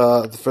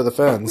the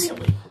Finns.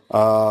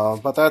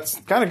 But that's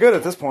kind of good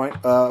at this point.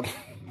 So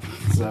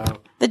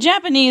the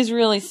Japanese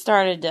really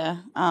started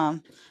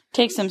to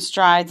take some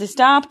strides. They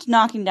stopped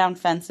knocking down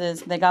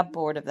fences. They got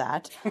bored of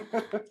that.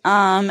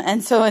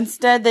 And so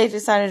instead they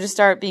decided to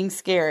start being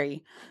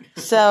scary.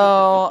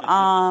 So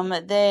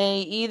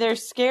they either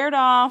scared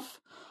off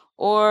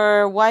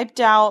or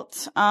wiped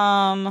out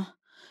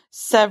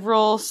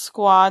several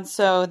squads.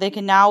 So they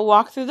can now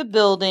walk through the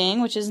building,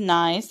 which is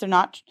nice. They're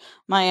not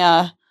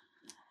my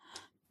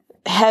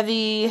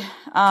heavy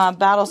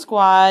battle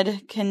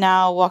squad can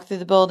now walk through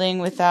the building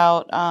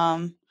without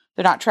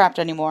they're not trapped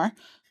anymore.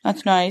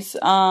 That's nice.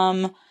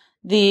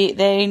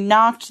 They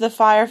knocked the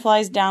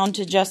Fireflies down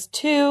to just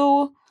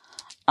 2.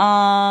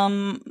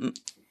 My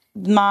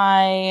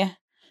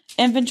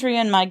infantry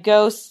and my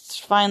ghosts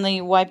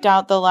finally wiped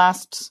out the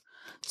last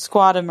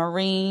squad of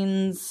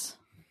Marines.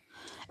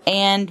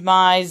 And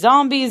my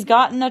zombies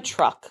got in a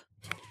truck.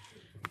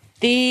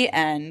 The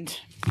end.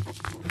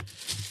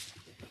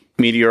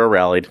 Meteor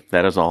rallied.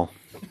 That is all.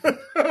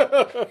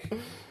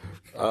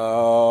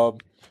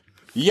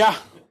 Yeah.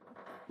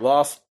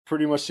 Lost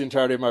pretty much the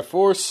entirety of my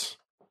force.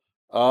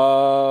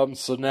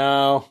 So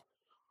now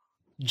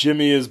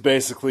Jimmy is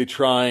basically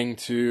trying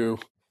to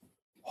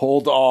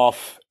hold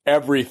off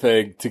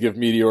everything to give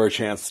Meteor a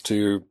chance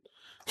to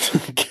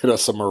get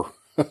us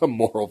a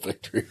moral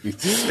victory.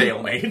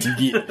 Stalemate.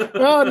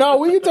 No,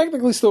 we can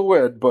technically still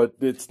win, but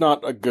it's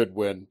not a good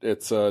win.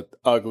 It's a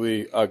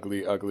ugly,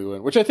 ugly, ugly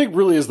win, which I think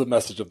really is the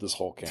message of this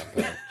whole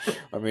campaign.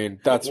 I mean,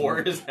 that's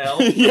War is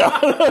hell. yeah.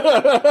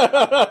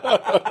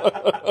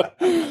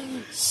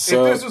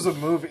 So, if this was a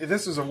movie, if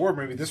this was a war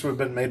movie, this would have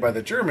been made by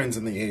the Germans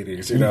in the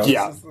 80s. You know,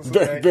 Yeah,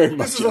 very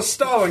much This is a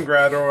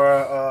Stalingrad or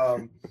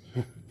a.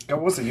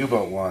 What was the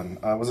U-boat one?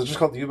 Was it just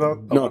called the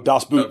U-boat? no,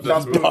 Das Boot.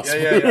 Das Boot. Das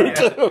Yeah. Boot.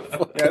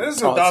 Yeah, this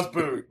is a Das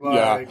Boot.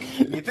 Like,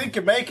 Yeah. you think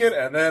you make it,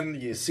 and then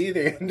you see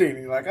the ending,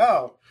 and you're like,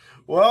 oh,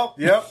 well,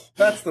 yep,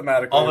 that's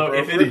thematically Although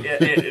if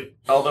appropriate.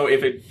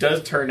 if it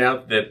does turn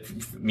out that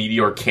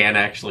Meteor can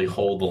actually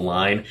hold the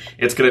line,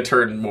 it's going to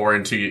turn more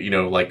into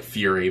like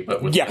Fury,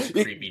 but with less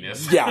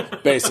creepiness. Yeah,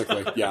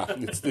 basically. Yeah,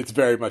 it's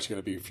very much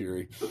going to be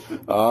Fury.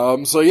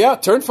 So yeah,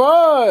 turn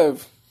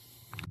 5.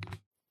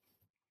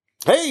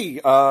 Hey,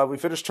 we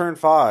finished turn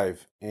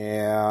 5,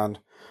 and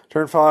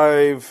turn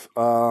 5,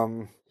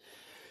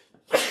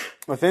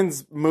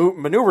 things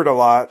maneuvered a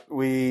lot.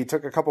 We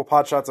took a couple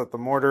pot shots at the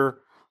mortar.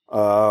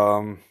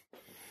 We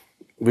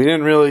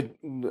didn't really.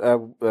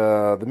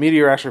 The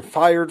meteor actually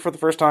fired for the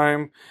first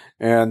time,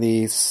 and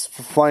the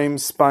flame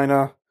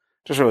spina,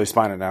 just really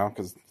spina now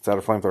because it's out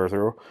of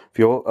flamethrower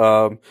fuel.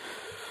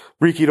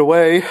 Reekied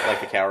away. Like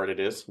the coward it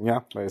is. Yeah,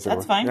 basically.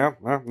 That's fine. Yeah,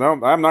 no,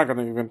 I'm not going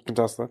to even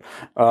contest that.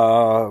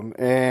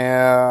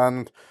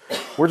 And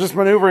we're just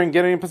maneuvering,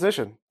 getting in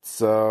position.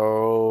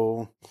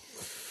 So,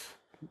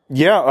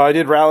 yeah, I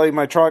did rally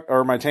my truck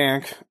or my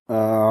tank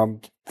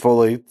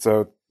fully,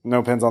 so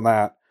no pins on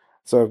that.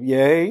 So,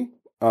 yay.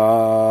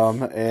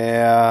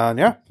 And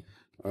yeah,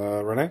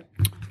 Renee,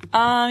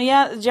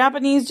 Yeah, the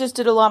Japanese just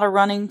did a lot of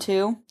running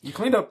too. you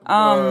cleaned up.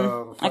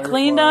 I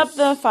cleaned up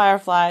the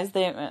fireflies.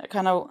 They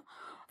kind of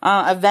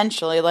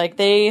eventually, like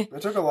they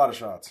took a lot of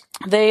shots.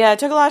 They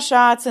took a lot of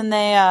shots and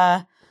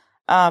they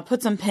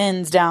put some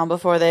pins down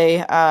before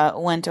they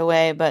went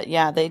away. But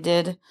yeah, they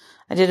did.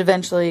 I did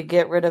eventually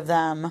get rid of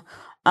them.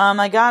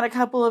 I got a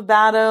couple of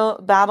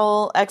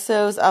battle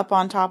exos up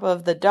on top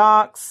of the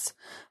docks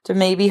to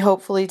maybe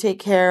hopefully take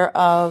care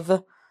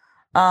of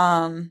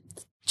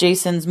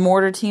Jason's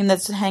mortar team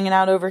that's hanging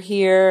out over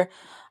here.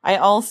 I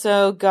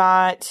also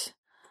got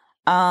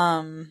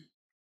another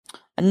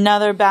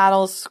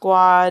battle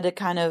squad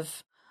kind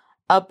of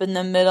up in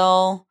the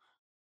middle,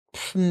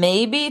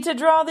 maybe to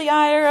draw the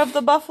ire of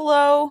the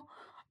buffalo,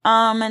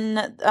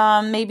 and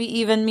maybe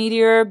even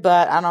Meteor,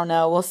 but I don't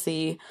know. We'll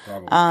see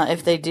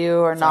if they do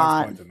or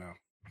not.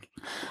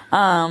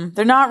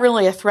 They're not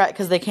really a threat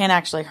because they can't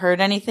actually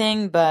hurt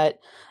anything, but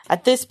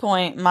at this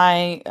point,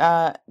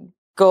 my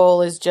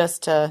goal is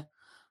just to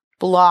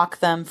block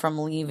them from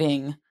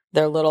leaving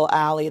their little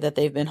alley that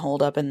they've been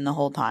holed up in the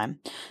whole time.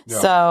 Yeah.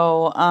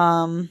 So,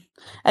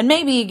 and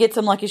maybe get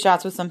some lucky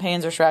shots with some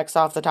Panzer Shreks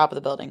off the top of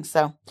the building.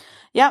 So,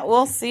 yeah,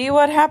 we'll see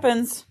what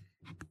happens.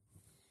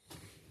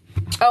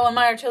 Oh, and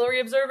my artillery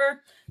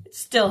observer, it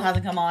still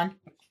hasn't come on.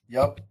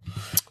 Yep.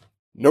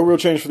 No real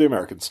change for the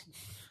Americans.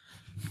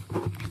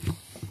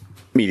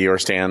 Meteor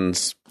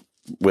stands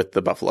with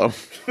the buffalo.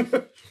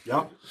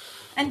 Yep.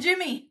 And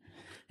Jimmy.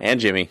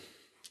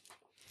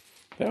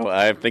 So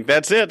I think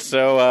that's it.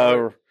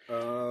 So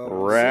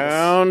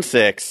round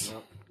 6.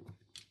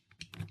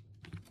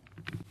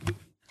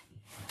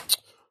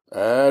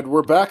 And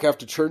we're back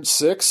after turn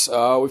 6.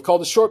 We've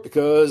called it short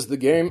because the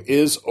game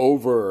is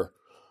over.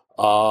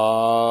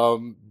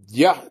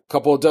 Yeah, a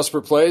couple of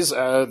desperate plays.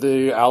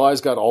 The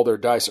Allies got all their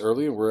dice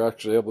early, and we're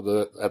actually able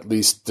to at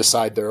least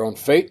decide their own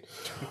fate.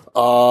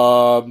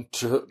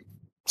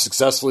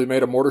 Successfully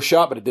made a mortar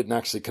shot, but it didn't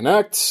actually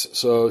connect,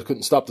 so it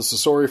couldn't stop the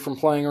Sasori from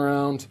playing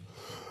around.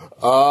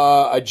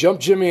 I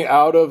jumped Jimmy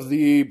out of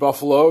the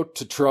Buffalo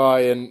to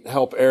try and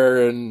help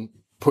Aaron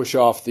push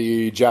off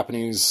the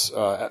Japanese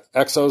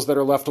Exos that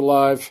are left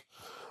alive,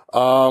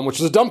 which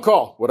was a dumb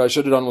call. What I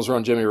should have done was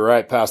run Jimmy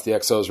right past the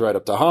Exos right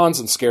up to Hans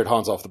and scared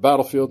Hans off the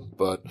battlefield,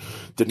 but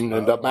didn't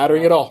end up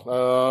mattering at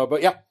all.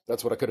 But yeah,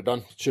 that's what I could have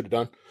done, should have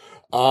done.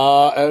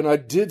 And I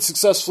did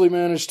successfully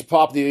manage to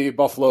pop the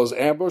Buffalo's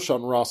ambush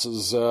on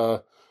Ross's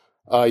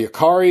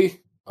Yakari.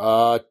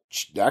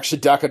 Actually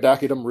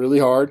Daka-dakied him really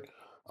hard.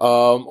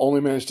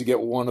 Only managed to get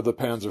one of the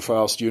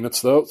Panzerfaust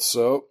units, though,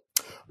 so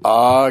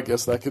I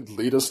guess that could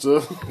lead us to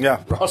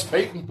Ross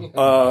Payton.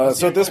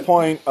 So at this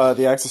point,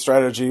 the Axis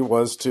strategy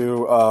was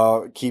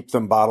to keep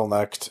them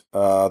bottlenecked,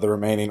 the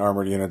remaining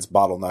armored units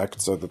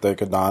bottlenecked, so that they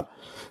could not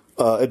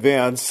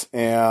advance.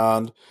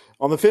 And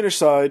on the Finnish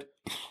side,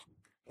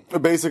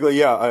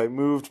 basically, I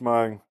moved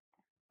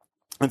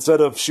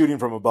instead of shooting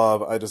from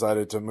above, I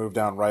decided to move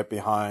down right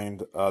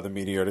behind the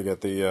Meteor to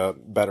get the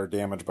better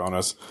damage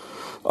bonus.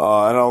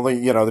 And only,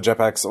 the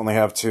jetpacks only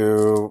have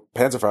 2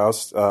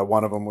 Panzerfaust.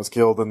 One of them was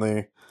killed in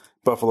the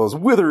Buffalo's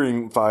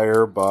withering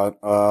fire, but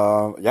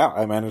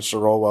I managed to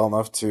roll well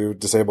enough to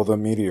disable the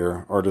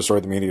Meteor or destroy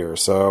the Meteor.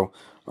 So,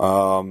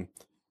 but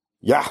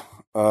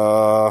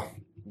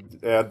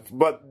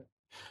of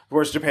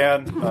course,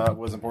 Japan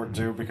was important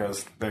too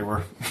because they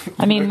were.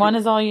 I mean, one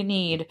is all you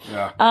need.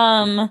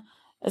 Yeah.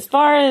 as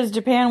far as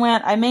Japan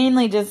went, I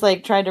mainly just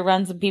like tried to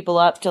run some people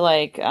up to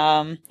like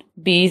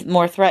be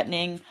more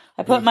threatening.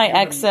 I put my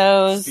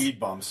exos speed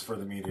bumps for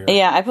the meteor.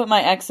 Yeah, I put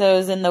my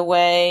exos in the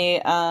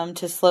way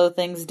to slow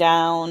things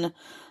down,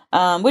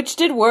 which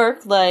did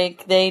work.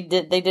 Like they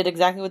did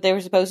exactly what they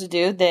were supposed to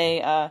do.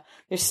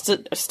 There's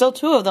still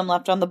 2 of them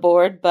left on the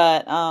board,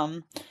 but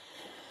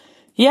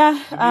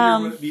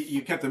yeah.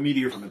 You kept the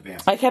meteor from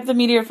advancing. I kept the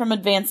meteor from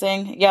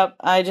advancing. Yep,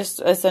 I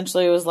just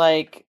essentially was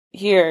like,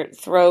 here,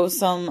 throw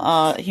some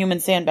human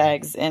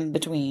sandbags in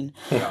between.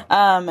 Yeah.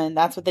 And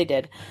that's what they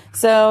did.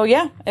 So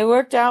yeah, it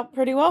worked out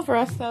pretty well for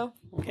us. So.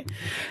 Okay.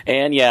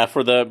 And yeah,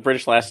 for the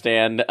British Last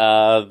Stand,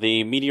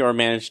 the Meteor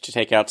managed to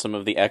take out some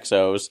of the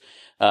Exos.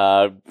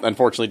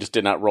 Unfortunately, just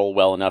did not roll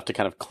well enough to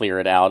kind of clear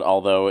it out,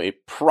 although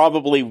it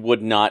probably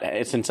would not,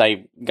 since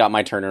I got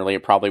my turn early,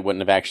 it probably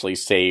wouldn't have actually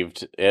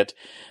saved it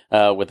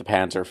with the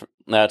Panzer.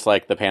 That's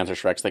like the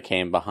Panzerschrecks that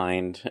came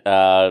behind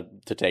to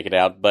take it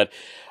out. But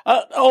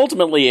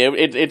ultimately,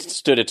 it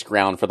stood its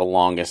ground for the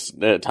longest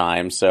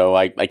time, so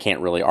I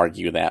can't really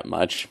argue that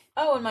much.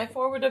 Oh, and my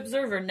forward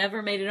observer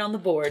never made it on the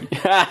board.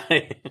 Yeah,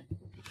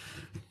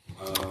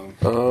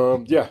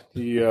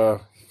 he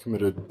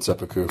committed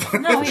seppuku.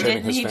 No, he Shaming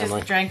didn't. his He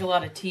family. just drank a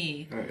lot of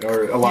tea.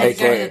 Or a He lot had of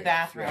to go to Okay. the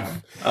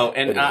bathroom. Oh,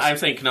 and It is. I'm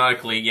saying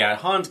canonically, yeah,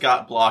 Hans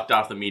got blocked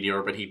off the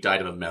meteor, but he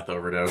died of a meth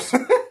overdose.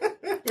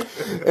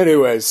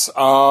 Anyways,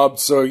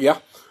 so yeah,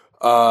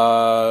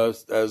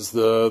 as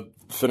the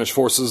Finnish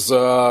forces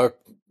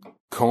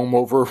comb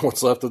over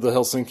what's left of the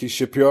Helsinki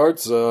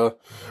shipyards,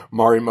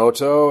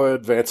 Marimoto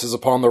advances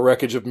upon the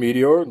wreckage of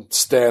Meteor and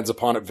stands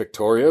upon it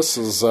victorious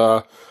as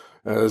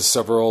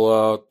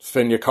several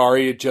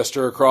Finn-Yakari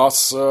gesture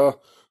across the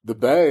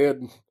bay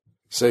and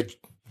say,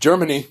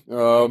 Germany.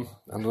 I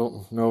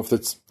don't know if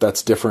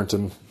that's different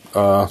in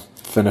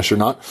Finnish or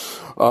not.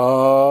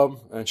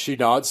 And she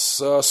nods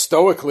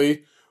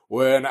stoically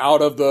when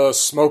out of the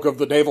smoke of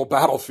the naval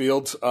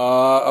battlefield,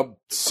 a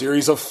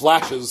series of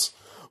flashes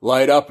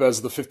light up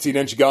as the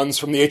 15-inch guns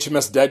from the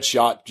HMS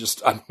Deadshot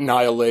just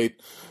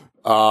annihilate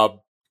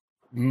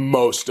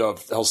most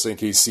of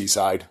Helsinki's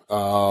seaside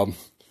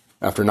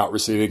after not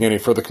receiving any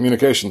further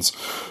communications.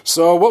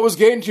 So what was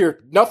gained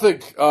here?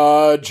 Nothing.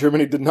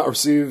 Germany did not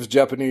receive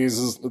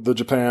Japan's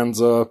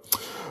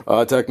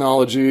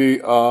technology.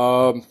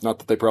 Not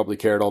that they probably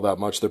cared all that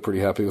much. They're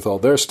pretty happy with all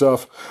their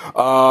stuff.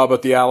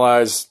 But the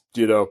Allies,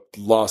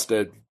 lost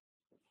a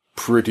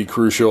pretty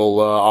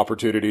crucial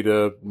opportunity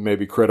to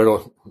maybe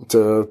cripple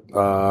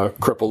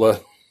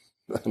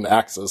an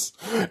Axis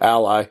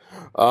ally.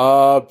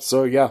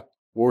 So yeah,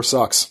 war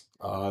sucks.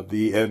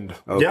 The end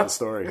of the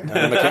story and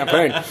the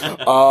campaign.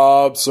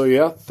 So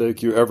yeah,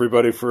 thank you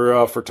everybody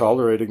for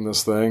tolerating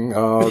this thing.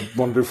 Want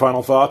to do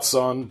final thoughts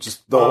on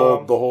just the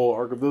whole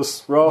arc of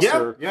this, Ross? Yeah,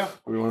 or yeah.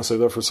 Do we want to save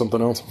that for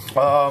something else?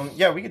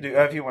 Yeah, we could do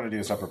if you want to do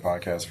a separate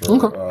podcast for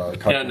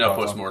Yeah, no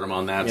postmortem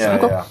on that.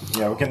 Yeah, so.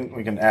 yeah.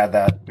 We can add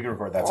that. We can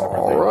record that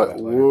separately. All right.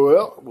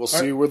 Well, we'll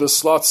see where this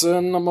slots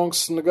in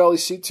amongst Nagali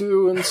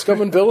C2 and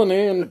Scum and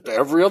Villainy and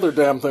every other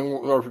damn thing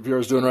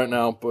RPPR is doing right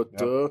now. But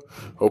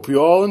hope you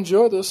all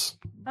enjoy this.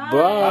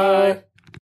 Bye.